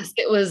after? Yes,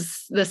 it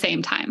was the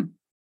same time.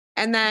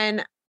 And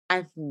then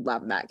I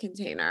love that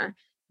container.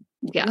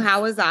 Yeah.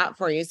 How was that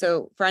for you?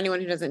 So for anyone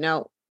who doesn't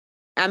know,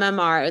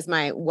 MMR is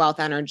my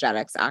wealth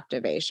energetics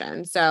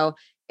activation. So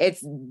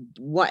it's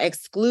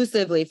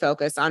exclusively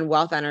focused on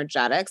wealth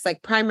energetics,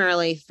 like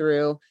primarily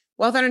through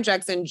wealth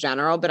energetics in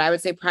general, but I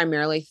would say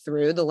primarily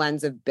through the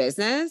lens of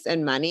business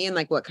and money and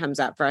like what comes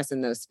up for us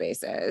in those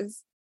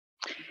spaces.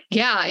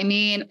 Yeah. I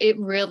mean, it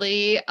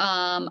really,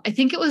 I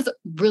think it was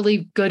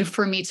really good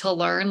for me to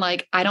learn,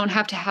 like, I don't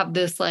have to have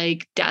this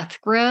like death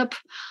grip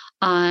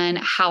on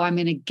how I'm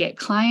going to get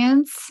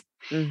clients.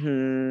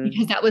 Mm-hmm.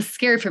 Because that was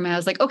scary for me. I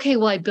was like, okay,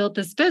 well, I built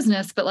this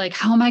business, but like,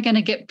 how am I going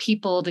to get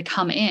people to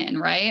come in?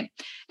 Right.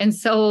 And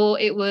so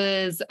it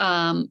was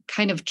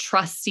kind of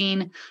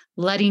trusting,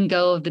 letting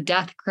go of the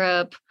death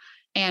grip,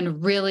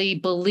 and really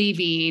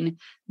believing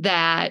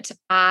that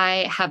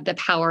I have the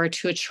power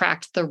to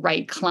attract the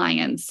right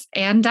clients.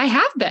 And I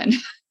have been.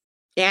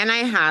 And I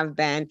have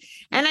been.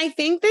 And I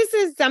think this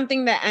is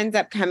something that ends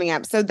up coming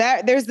up. So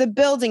there's the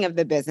building of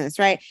the business,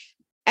 right?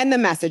 And the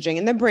messaging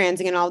and the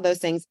branding and all those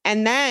things.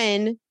 And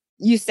then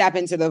you step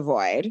into the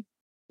void,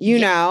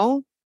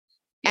 know,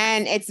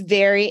 and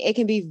it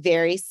can be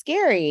very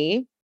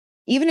scary,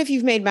 even if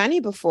you've made money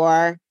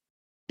before,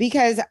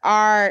 because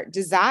our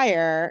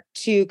desire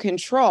to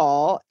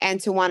control and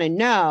to want to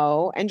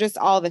know and just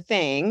all the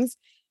things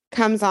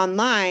comes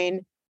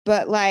online.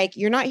 But like,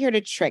 you're not here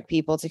to trick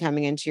people to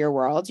coming into your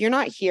world. You're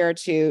not here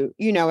to,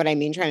 you know what I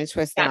mean, trying to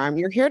twist their arm.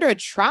 You're here to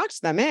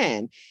attract them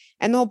in.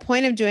 And the whole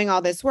point of doing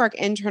all this work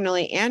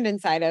internally and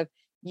inside of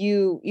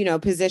you,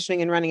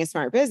 positioning and running a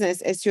smart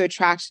business is to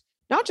attract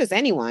not just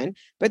anyone,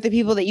 but the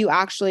people that you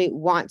actually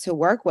want to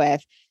work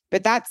with.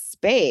 But that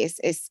space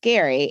is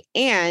scary,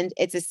 and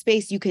it's a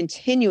space you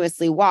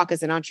continuously walk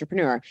as an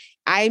entrepreneur.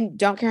 I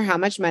don't care how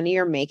much money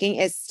you're making,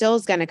 it still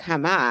is going to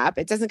come up.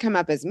 It doesn't come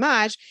up as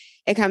much.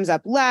 It comes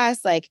up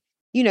less. Like,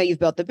 you've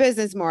built the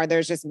business more.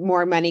 There's just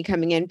more money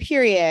coming in,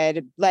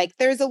 period. Like,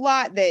 there's a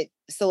lot that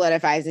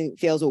solidifies and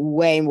feels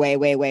way, way,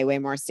 way, way, way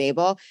more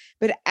stable.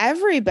 But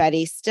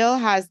everybody still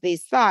has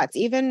these thoughts.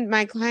 Even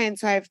my clients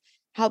who I've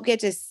helped get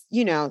to,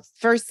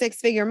 first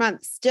 6-figure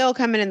month still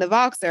coming in the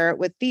Voxer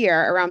with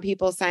fear around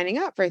people signing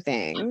up for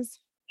things.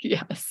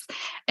 Yes.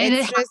 And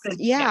it's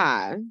just,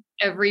 happens,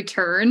 every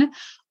turn.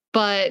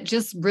 But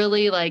just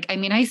really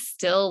I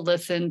still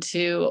listen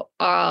to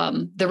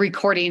the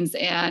recordings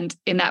and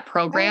in that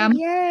program. Oh,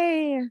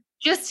 yay.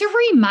 Just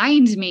to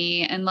remind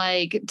me and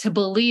to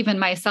believe in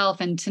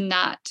myself and to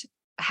not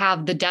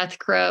have the death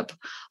grip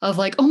of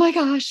oh my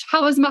gosh,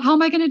 how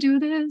am I going to do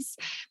this?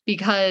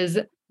 Because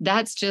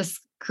that's just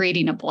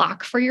creating a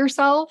block for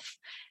yourself.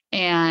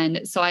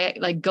 And so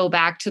I go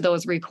back to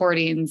those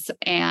recordings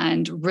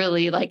and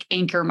really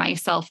anchor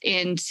myself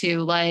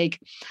into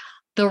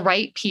the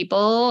right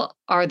people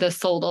are the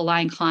soul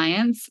aligned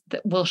clients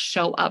that will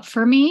show up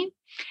for me.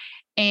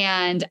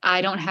 And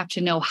I don't have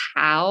to know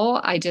how,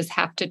 I just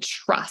have to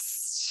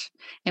trust.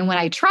 And when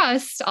I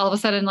trust, all of a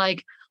sudden,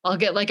 I'll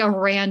get a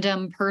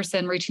random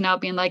person reaching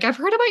out being I've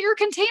heard about your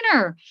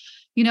container.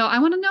 I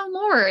want to know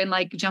more, and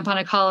jump on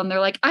a call and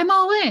they're I'm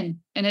all in.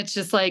 And it's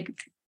just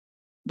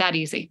that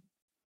easy.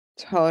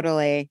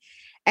 Totally.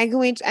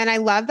 And I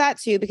love that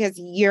too, because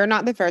you're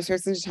not the first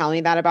person to tell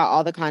me that about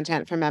all the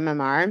content from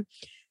MMR.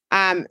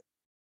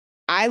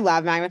 I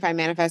love Magnify,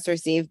 Manifest,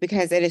 Receive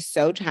because it is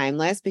so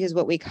timeless, because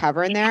what we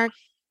cover in there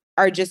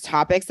are just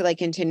topics that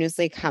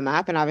continuously come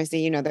up. And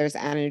obviously, there's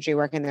energy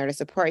work in there to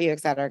support you,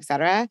 et cetera, et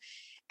cetera.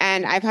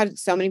 And I've had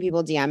so many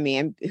people DM me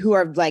and who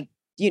are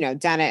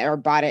done it or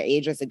bought it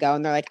ages ago.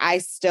 And they're I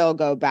still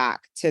go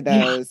back to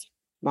those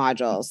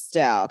modules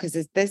still,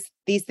 because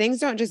these things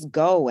don't just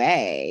go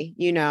away,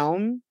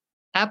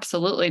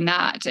 Absolutely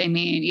not. I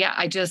mean,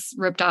 I just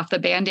ripped off the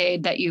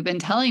Band-Aid that you've been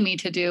telling me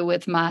to do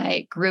with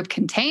my group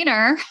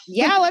container.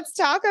 Yeah, let's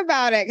talk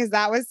about it, because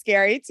that was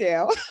scary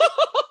too.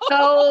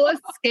 So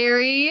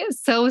scary,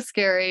 so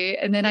scary.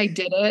 And then I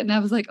did it and I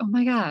was oh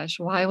my gosh,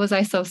 why was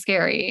I so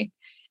scary?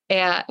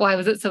 And why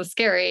was it so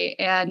scary?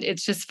 And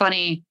it's just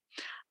funny.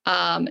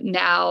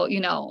 Now,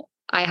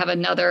 I have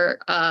another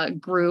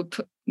group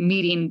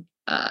meeting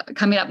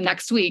coming up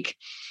next week.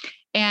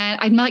 And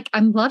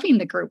I'm loving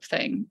the group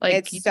thing.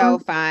 It's so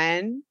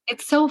fun.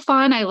 It's so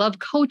fun. I love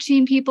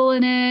coaching people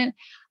in it.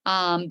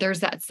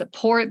 There's that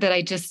support that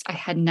I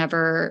had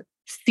never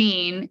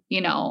seen,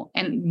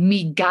 and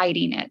me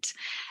guiding it.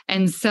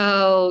 And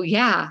so,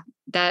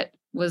 that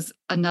was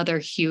another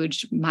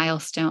huge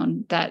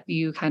milestone that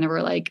you kind of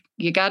were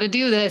you got to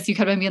do this. You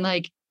kind of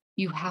being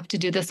you have to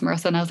do this,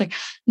 Marissa. And I was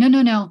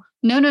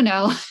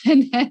no.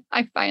 And then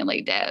I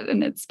finally did.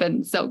 And it's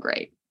been so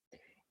great.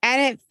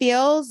 And it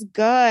feels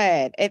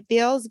good. It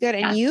feels good.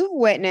 And you've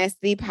witnessed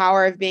the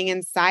power of being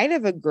inside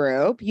of a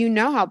group. You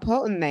know how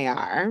potent they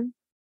are.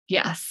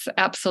 Yes,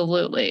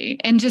 absolutely.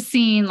 And just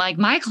seeing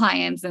my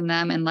clients in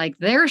them and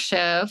their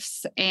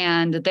shifts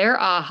and their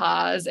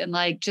ahas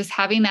and just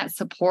having that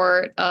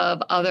support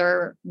of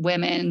other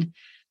women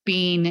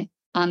being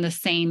on the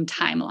same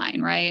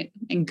timeline, right?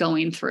 And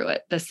going through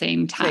it the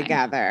same time.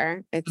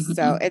 Together. It's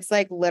it's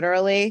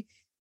literally,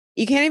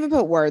 you can't even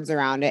put words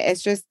around it.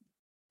 It's just,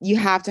 you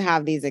have to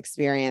have these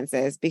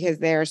experiences because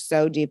they're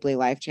so deeply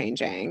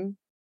life-changing.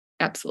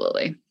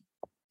 Absolutely.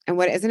 And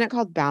isn't it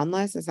called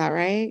Boundless? Is that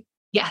right?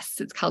 Yes,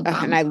 it's called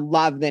Boundless. And I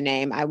love the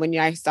name. When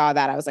I saw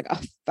that, I was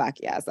oh, fuck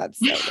yes, that's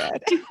so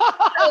good.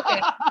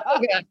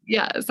 Okay.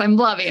 Yes, I'm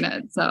loving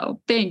it.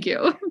 So thank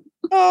you.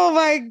 Oh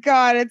my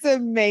God, it's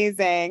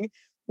amazing.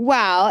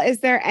 Well, is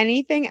there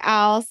anything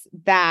else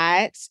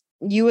that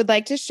you would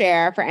like to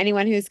share for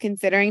anyone who's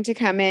considering to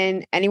come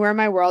in anywhere in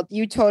my world?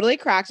 You totally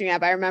cracked me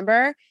up. I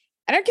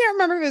can't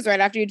remember if it was right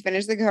after you'd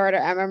finished the cohort or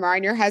MMR,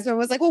 and your husband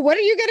was well, what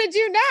are you going to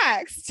do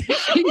next?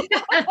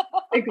 Yes,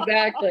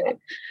 exactly.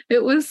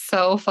 It was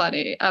so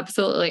funny.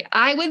 Absolutely.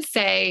 I would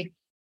say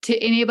to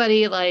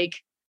anybody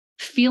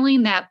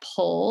feeling that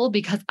pull,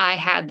 because I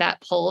had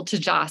that pull to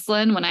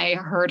Jocelyn when I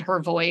heard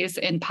her voice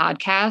in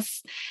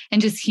podcasts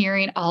and just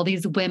hearing all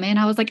these women,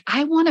 I was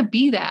I want to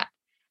be that.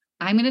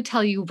 I'm going to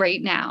tell you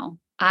right now,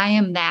 I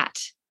am that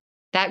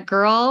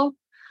girl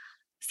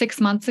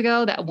 6 months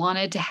ago that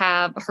wanted to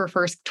have her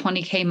first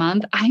 20K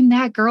month. I'm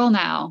that girl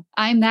now.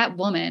 I'm that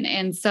woman.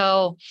 And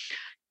so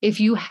if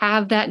you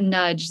have that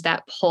nudge,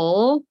 that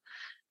pull,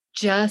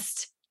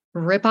 just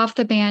rip off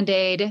the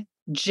Band-Aid,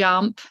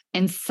 jump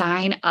and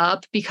sign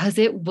up, because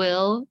it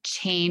will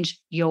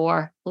change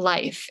your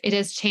life. It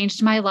has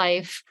changed my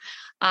life.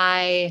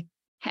 I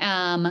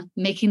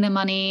making the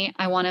money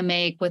I want to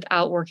make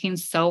without working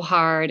so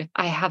hard.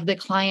 I have the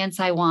clients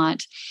I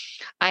want.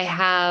 I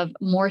have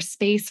more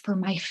space for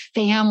my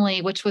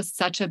family, which was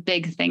such a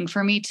big thing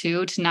for me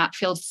too, to not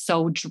feel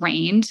so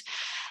drained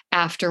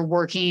after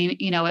working,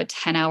 a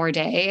 10-hour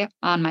day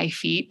on my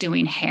feet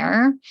doing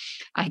hair.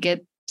 I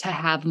get to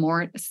have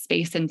more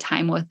space and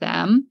time with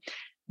them,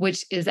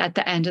 which is at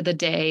the end of the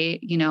day,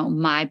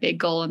 my big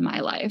goal in my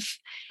life.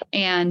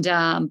 And,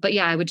 but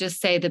yeah, I would just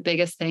say the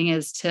biggest thing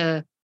is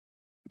if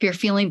you're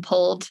feeling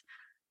pulled,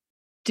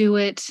 do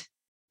it.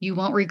 You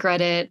won't regret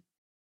it.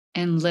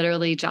 And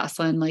literally,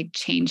 Jocelyn,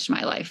 changed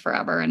my life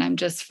forever. And I'm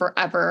just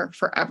forever,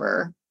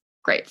 forever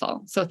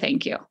grateful. So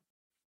thank you.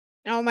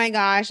 Oh my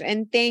gosh.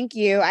 And thank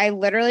you. I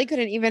literally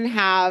couldn't even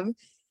have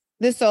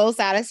the soul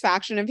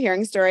satisfaction of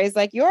hearing stories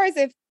like yours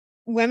if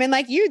women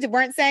like you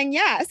weren't saying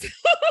yes.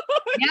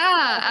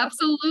 Yeah,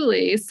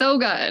 absolutely. So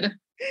good.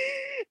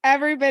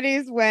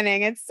 Everybody's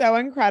winning. It's so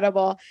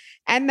incredible.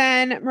 And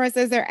then, Marissa,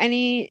 is there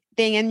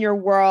anything in your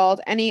world,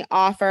 any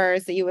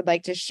offers that you would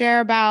like to share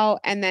about?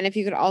 And then if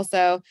you could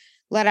also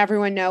let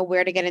everyone know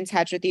where to get in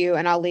touch with you,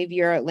 and I'll leave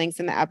your links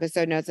in the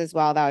episode notes as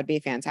well. That would be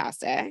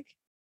fantastic.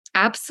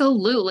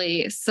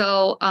 Absolutely.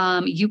 So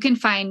you can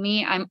find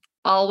me. I'm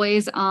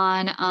always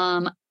on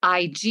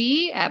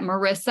IG at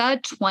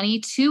Marissa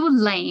 22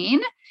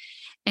 Lane.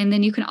 And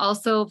then you can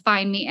also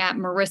find me at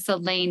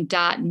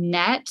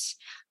marissalane.net.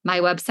 My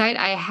website.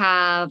 I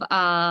have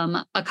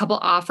a couple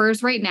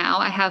offers right now.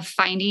 I have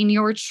Finding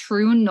Your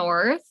True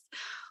North,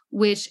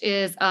 which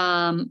is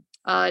a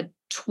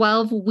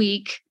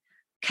 12-week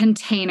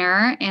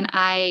container. And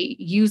I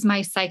use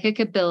my psychic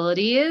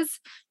abilities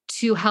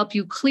to help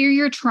you clear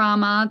your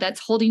trauma that's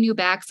holding you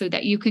back so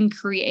that you can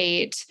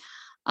create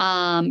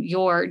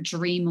your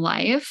dream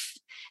life.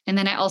 And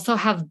then I also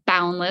have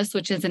Boundless,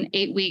 which is an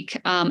 8-week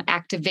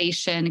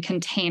activation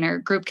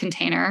group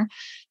container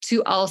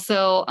to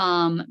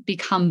also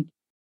become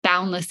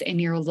boundless in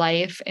your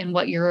life and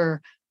what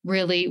your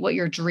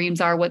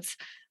dreams are,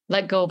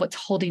 let go of what's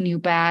holding you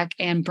back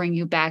and bring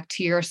you back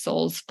to your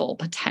soul's full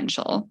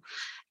potential.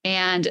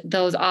 And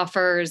those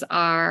offers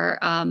are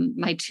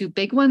my 2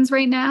 big ones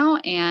right now.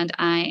 And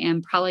I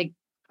am probably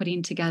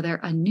putting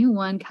together a new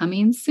one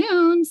coming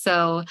soon.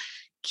 So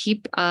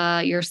keep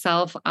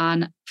yourself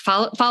on,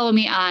 follow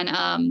me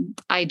on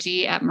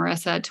IG at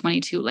Marissa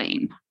 22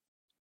 Lane.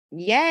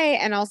 Yay.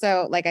 And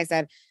also, like I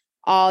said,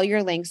 all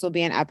your links will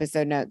be in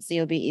episode notes. So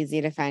you'll be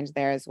easy to find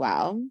there as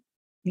well.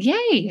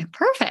 Yay.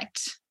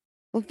 Perfect.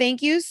 Well,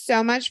 thank you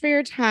so much for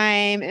your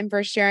time and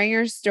for sharing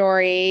your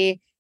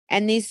story.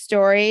 And these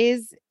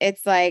stories,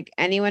 it's like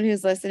anyone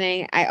who's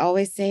listening, I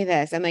always say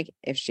this. I'm like,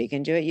 if she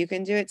can do it, you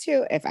can do it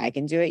too. If I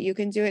can do it, you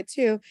can do it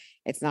too.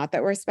 It's not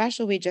that we're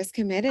special. We just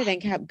committed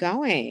and kept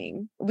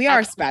going. We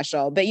are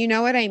special, but you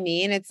know what I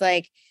mean? It's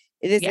like,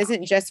 this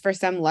isn't just for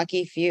some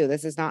lucky few.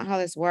 This is not how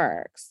this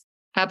works.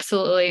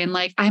 Absolutely. And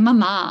I'm a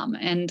mom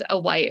and a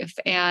wife,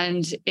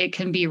 and it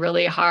can be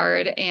really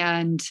hard.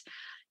 And,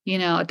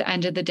 at the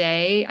end of the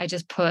day, I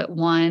just put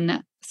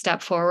one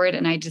step forward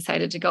and I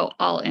decided to go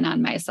all in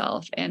on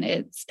myself, and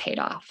it's paid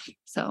off.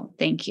 So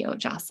thank you,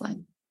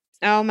 Jocelyn.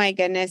 Oh my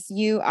goodness.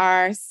 You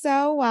are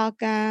so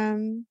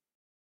welcome.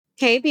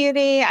 Hey,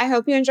 beauty. I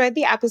hope you enjoyed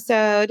the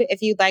episode.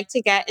 If you'd like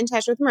to get in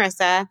touch with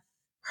Marissa,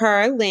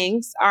 her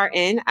links are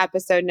in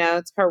episode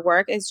notes. Her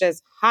work is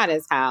just hot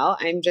as hell.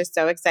 I'm just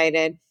so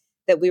excited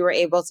that we were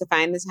able to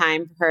find the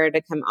time for her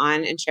to come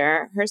on and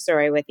share her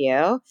story with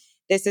you.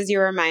 This is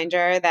your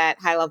reminder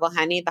that High Level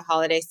Honey, the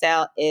holiday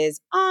sale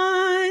is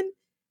on,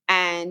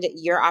 and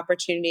your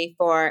opportunity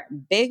for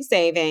big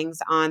savings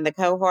on the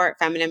Cohort,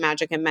 Feminine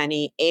Magic and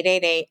Money,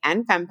 888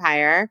 and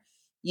Fempire.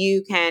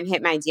 You can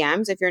hit my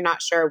DMs if you're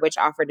not sure which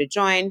offer to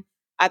join.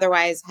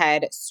 Otherwise,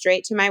 head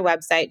straight to my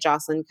website,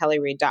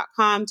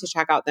 JocelynKellyReid.com, to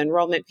check out the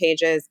enrollment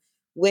pages,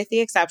 with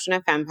the exception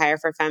of Fempire.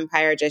 For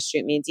Fempire, just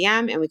shoot me a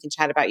DM and we can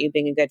chat about you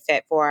being a good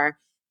fit for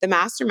the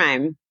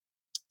mastermind.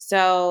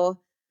 So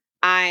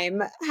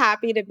I'm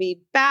happy to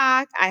be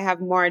back. I have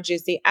more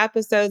juicy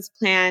episodes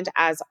planned.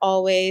 As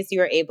always,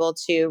 you are able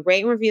to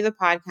rate and review the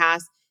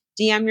podcast,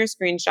 DM your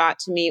screenshot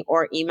to me,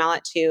 or email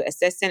it to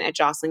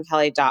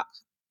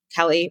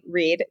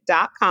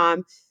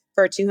assistant@jocelynkellyreid.com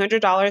for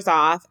 $200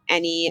 off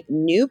any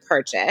new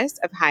purchase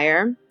of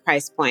higher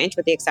price point,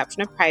 with the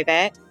exception of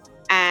private.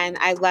 And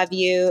I love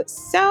you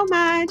so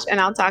much, and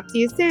I'll talk to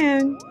you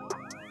soon.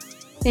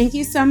 Thank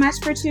you so much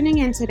for tuning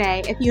in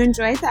today. If you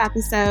enjoyed the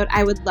episode,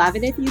 I would love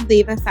it if you'd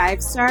leave a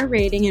 5-star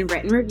rating and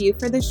written review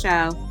for the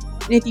show.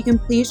 And if you can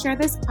please share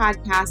this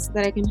podcast so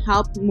that I can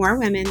help more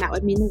women, that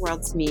would mean the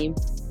world to me.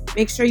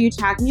 Make sure you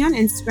tag me on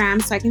Instagram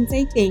so I can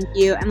say thank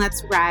you, and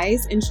let's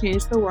rise and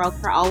change the world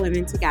for all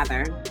women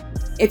together.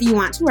 If you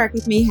want to work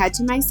with me, head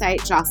to my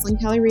site,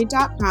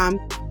 JocelynKellyReid.com,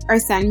 or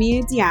send me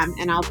a DM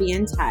and I'll be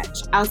in touch.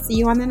 I'll see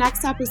you on the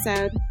next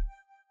episode.